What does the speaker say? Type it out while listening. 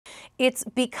It's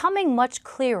becoming much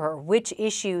clearer which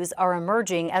issues are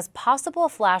emerging as possible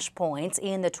flashpoints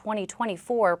in the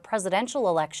 2024 presidential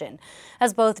election,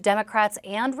 as both Democrats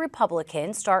and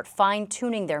Republicans start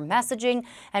fine-tuning their messaging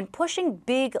and pushing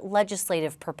big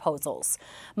legislative proposals.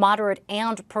 Moderate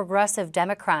and progressive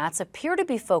Democrats appear to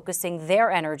be focusing their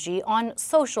energy on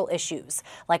social issues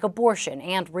like abortion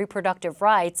and reproductive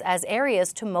rights as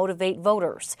areas to motivate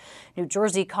voters. New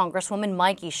Jersey Congresswoman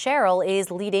Mikie Sherrill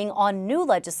is leading on new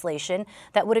legislation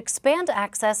that would expand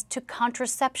access to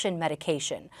contraception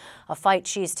medication, a fight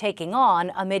she's taking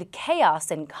on amid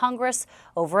chaos in Congress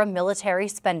over a military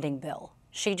spending bill.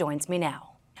 She joins me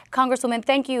now. Congresswoman,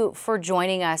 thank you for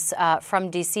joining us from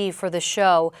D.C. for the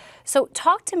show. So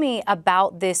talk to me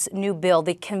about this new bill,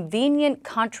 the Convenient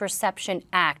Contraception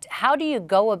Act. How do you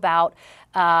go about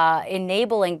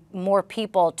enabling more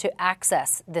people to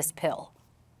access this pill?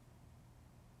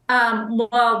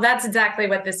 Well, that's exactly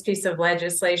what this piece of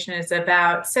legislation is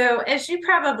about. So as you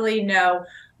probably know,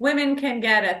 women can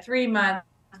get a 3-month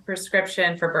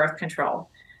prescription for birth control.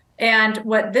 And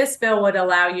what this bill would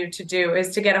allow you to do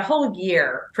is to get a whole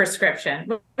year prescription,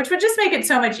 which would just make it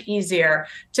so much easier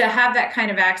to have that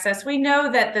kind of access. We know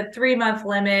that the 3-month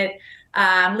limit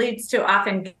leads to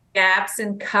often gaps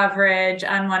in coverage,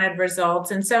 unwanted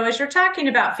results. And so as you're talking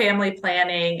about family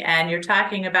planning and you're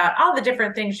talking about all the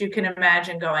different things you can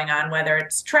imagine going on, whether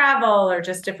it's travel or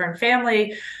just different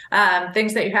family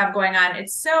things that you have going on,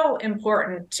 it's so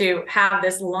important to have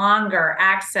this longer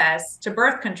access to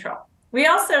birth control. We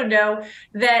also know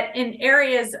that in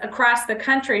areas across the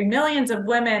country, millions of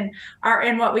women are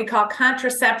in what we call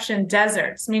contraception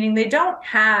deserts, meaning they don't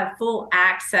have full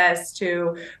access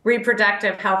to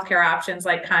reproductive health care options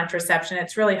like contraception.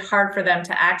 It's really hard for them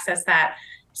to access that.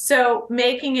 So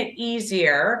making it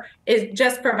easier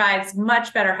just provides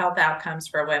much better health outcomes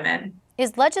for women.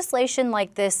 Is legislation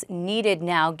like this needed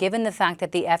now, given the fact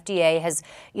that the FDA has,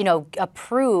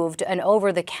 approved an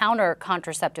over-the-counter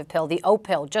contraceptive pill, the O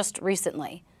pill, just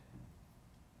recently?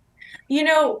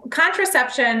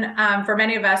 Contraception for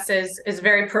many of us is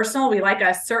very personal. We like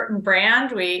a certain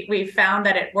brand. We found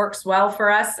that it works well for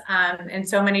us in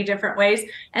so many different ways.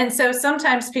 And so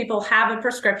sometimes people have a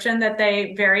prescription that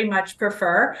they very much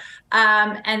prefer.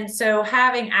 And so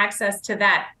having access to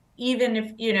that, even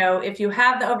if you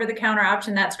have the over-the-counter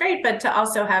option, that's great, but to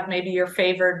also have maybe your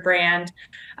favored brand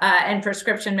and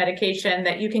prescription medication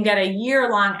that you can get a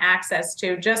year-long access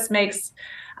to just makes,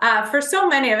 for so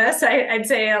many of us, I'd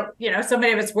say, so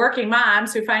many of us working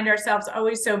moms who find ourselves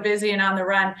always so busy and on the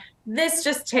run, this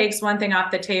just takes one thing off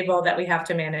the table that we have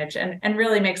to manage and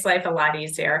really makes life a lot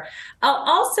easier. I'll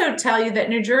also tell you that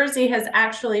New Jersey has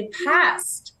actually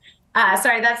passed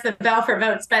sorry, that's the bell for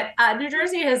votes. But New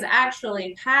Jersey has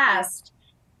actually passed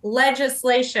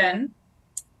legislation.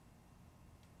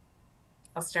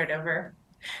 I'll start over.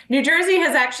 New Jersey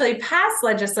has actually passed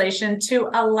legislation to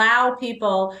allow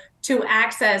people to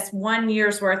access 1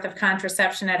 year's worth of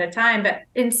contraception at a time. But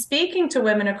in speaking to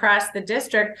women across the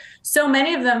district, so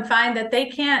many of them find that they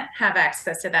can't have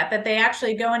access to that they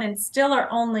actually go in and still are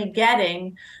only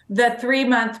getting the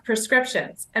 3-month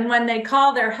prescriptions. And when they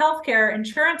call their healthcare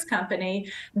insurance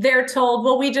company, they're told,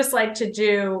 well, we just like to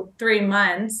do 3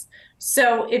 months.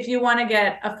 So if you want to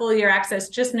get a full year access,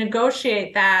 just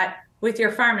negotiate that with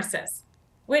your pharmacist,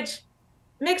 which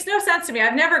makes no sense to me.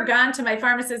 I've never gone to my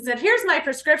pharmacist and said, here's my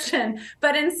prescription,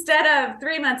 but instead of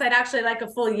 3 months, I'd actually like a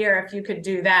full year if you could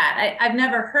do that. I've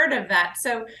never heard of that.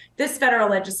 So this federal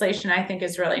legislation, I think,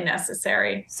 is really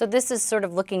necessary. So this is sort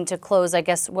of looking to close, I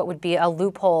guess, what would be a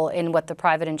loophole in what the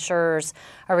private insurers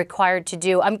are required to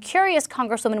do. I'm curious,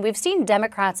 Congresswoman, we've seen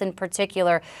Democrats in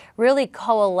particular really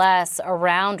coalesce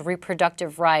around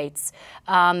reproductive rights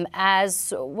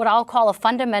as what I'll call a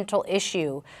fundamental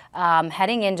issue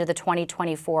heading into the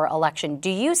 2024 election. Do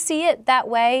you see it that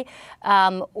way?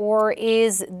 Or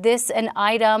is this an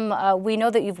item, we know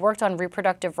that you've worked on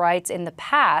reproductive rights in the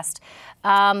past,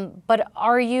 but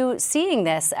are you seeing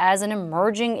this as an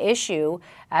emerging issue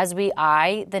as we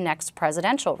eye the next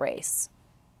presidential race?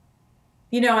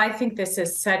 I think this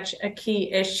is such a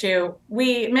key issue.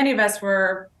 Many of us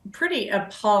were pretty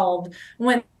appalled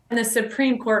when the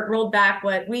Supreme Court rolled back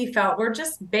what we felt were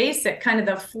just basic, kind of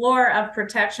the floor of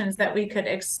protections that we could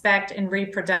expect in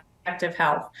reproductive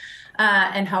health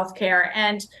and healthcare.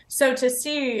 And so to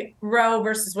see Roe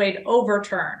versus Wade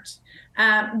overturned,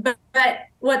 but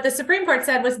what the Supreme Court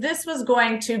said was this was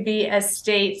going to be a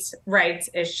states' rights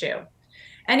issue.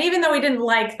 And even though we didn't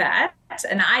like that,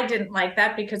 and I didn't like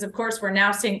that because, of course, we're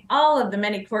now seeing all of the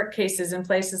many court cases in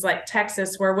places like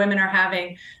Texas where women are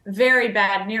having very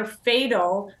bad, near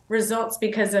fatal results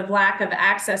because of lack of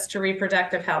access to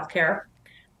reproductive health care.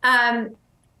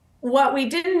 What we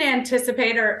didn't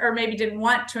anticipate, or maybe didn't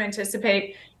want to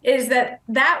anticipate, is that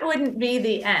that wouldn't be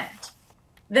the end.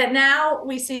 That now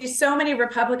we see so many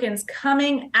Republicans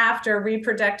coming after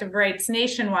reproductive rights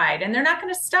nationwide, and they're not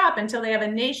going to stop until they have a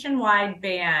nationwide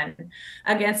ban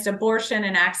against abortion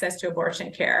and access to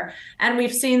abortion care. And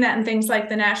we've seen that in things like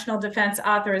the National Defense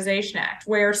Authorization Act,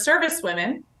 where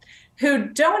servicewomen who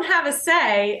don't have a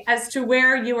say as to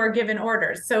where you are given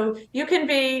orders. So you can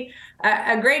be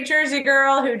a great Jersey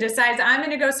girl who decides, I'm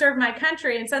going to go serve my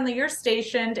country, and suddenly you're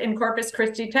stationed in Corpus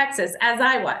Christi, Texas, as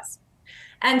I was.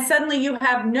 And suddenly you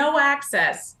have no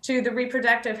access to the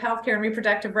reproductive health care and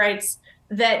reproductive rights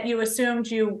that you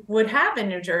assumed you would have in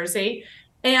New Jersey.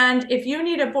 And if you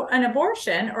need an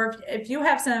abortion, or if you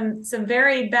have some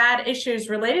very bad issues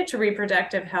related to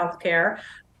reproductive health care,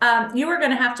 you are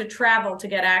going to have to travel to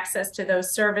get access to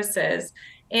those services.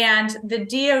 And the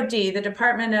DoD, the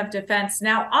Department of Defense,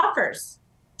 now offers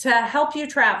to help you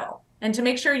travel and to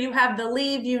make sure you have the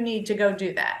leave you need to go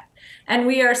do that. And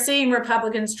we are seeing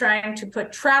Republicans trying to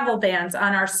put travel bans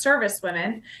on our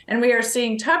servicewomen. And we are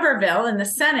seeing Tuberville in the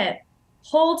Senate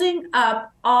holding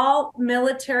up all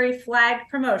military flag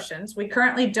promotions. We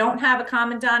currently don't have a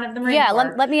commandant of the Marine Corps.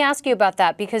 Yeah, let me ask you about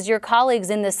that, because your colleagues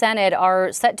in the Senate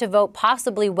are set to vote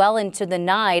possibly well into the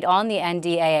night on the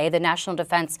NDAA, the National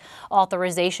Defense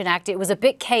Authorization Act. It was a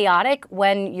bit chaotic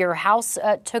when your House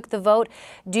took the vote.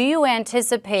 Do you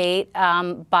anticipate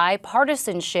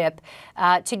bipartisanship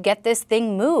to get this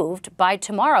thing moved by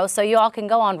tomorrow so you all can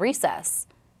go on recess?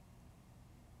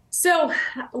 So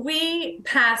we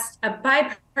passed a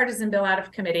bipartisan bill out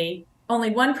of committee. Only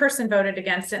one person voted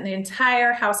against it in the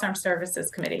entire House Armed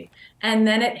Services Committee. And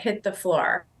then it hit the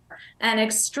floor. An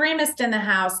extremist in the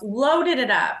House loaded it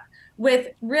up with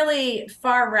really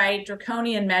far-right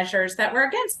draconian measures that were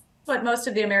against what most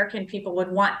of the American people would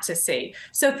want to see.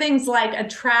 So things like a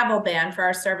travel ban for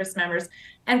our service members.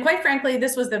 And quite frankly,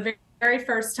 this was the very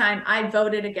first time I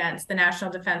voted against the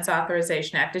National Defense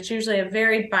Authorization Act. It's usually a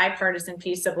very bipartisan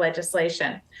piece of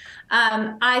legislation.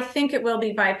 I think it will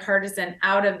be bipartisan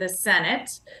out of the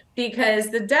Senate because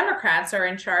the Democrats are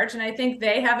in charge, and I think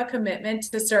they have a commitment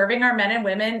to serving our men and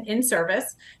women in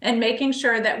service and making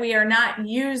sure that we are not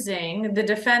using the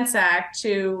Defense Act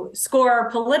to score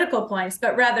political points,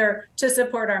 but rather to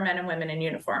support our men and women in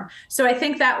uniform. So I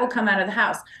think that will come out of the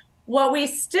House. What we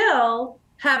still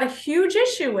have a huge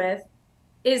issue with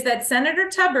is that Senator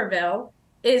Tuberville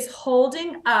is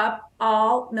holding up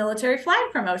all military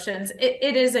flag promotions.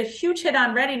 It is a huge hit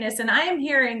on readiness, and I am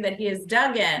hearing that he is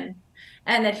dug in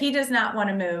and that he does not want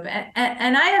to move.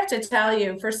 And I have to tell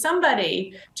you, for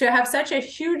somebody to have such a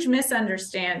huge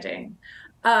misunderstanding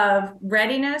of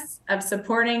readiness, of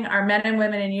supporting our men and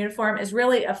women in uniform, is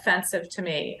really offensive to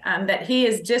me, that he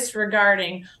is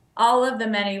disregarding all of the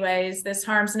many ways this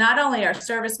harms not only our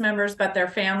service members, but their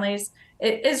families.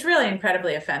 It is really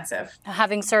incredibly offensive.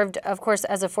 Having served, of course,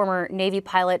 as a former Navy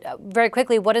pilot, very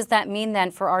quickly, what does that mean then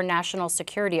for our national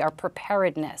security, our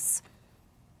preparedness?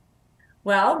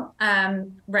 Well,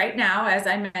 right now, as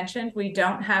I mentioned, we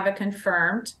don't have a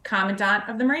confirmed commandant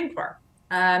of the Marine Corps.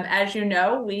 As you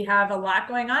know, we have a lot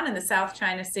going on in the South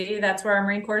China Sea. That's where our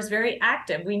Marine Corps is very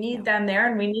active. We need them there,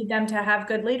 and we need them to have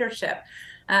good leadership.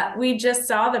 We just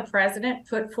saw the president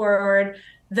put forward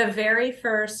the very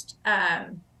first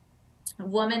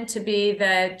woman to be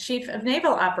the chief of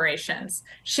naval operations.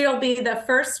 She'll be the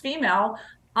first female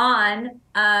on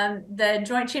the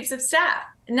Joint Chiefs of Staff.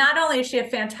 Not only is she a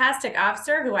fantastic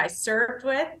officer who I served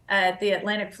with at the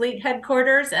Atlantic Fleet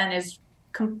headquarters and is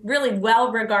really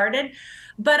well regarded,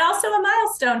 but also a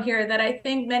milestone here that I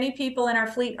think many people in our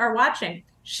fleet are watching.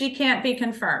 She can't be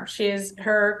confirmed.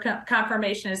 Her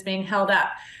confirmation is being held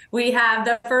up. We have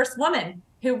the first woman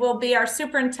who will be our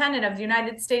superintendent of the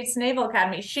United States Naval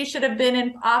Academy. She should have been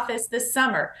in office this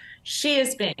summer. She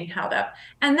is being held up.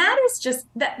 And that is just,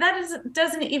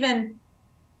 doesn't even,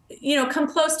 come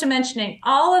close to mentioning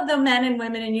all of the men and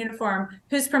women in uniform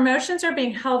whose promotions are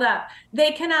being held up.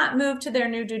 They cannot move to their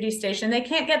new duty station. They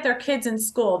can't get their kids in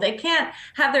school. They can't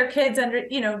have their kids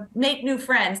make new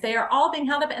friends. They are all being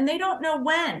held up, and they don't know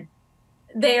when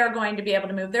they are going to be able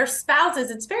to move. Their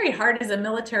spouses, it's very hard as a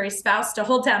military spouse to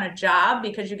hold down a job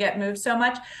because you get moved so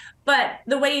much. But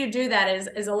the way you do that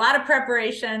is a lot of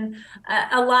preparation,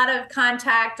 a lot of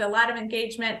contact, a lot of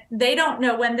engagement. They don't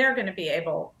know when they're going to be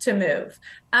able to move.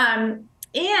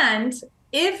 And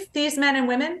if these men and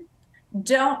women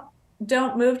don't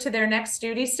move to their next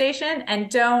duty station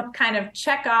and don't kind of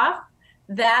check off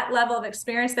that level of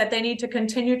experience that they need to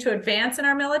continue to advance in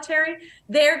our military,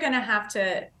 they're going to have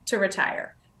to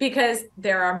retire, because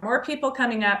there are more people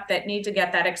coming up that need to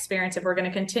get that experience if we're going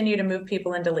to continue to move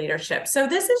people into leadership. So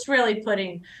this is really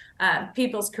putting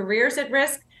people's careers at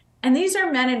risk. And these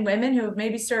are men and women who have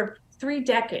maybe served 3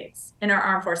 decades in our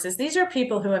armed forces. These are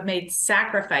people who have made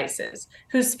sacrifices,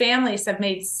 whose families have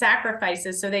made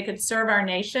sacrifices so they could serve our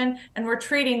nation, and we're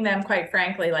treating them, quite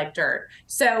frankly, like dirt.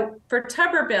 So for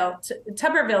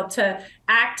Tuberville to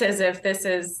act as if this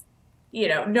is,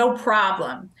 no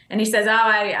problem, and he says, oh,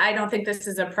 I don't think this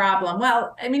is a problem.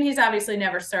 Well, I mean, he's obviously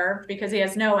never served, because he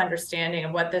has no understanding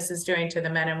of what this is doing to the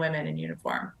men and women in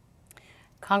uniform.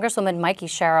 Congresswoman Mikie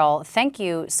Sherrill, thank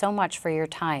you so much for your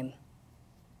time.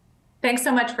 Thanks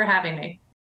so much for having me.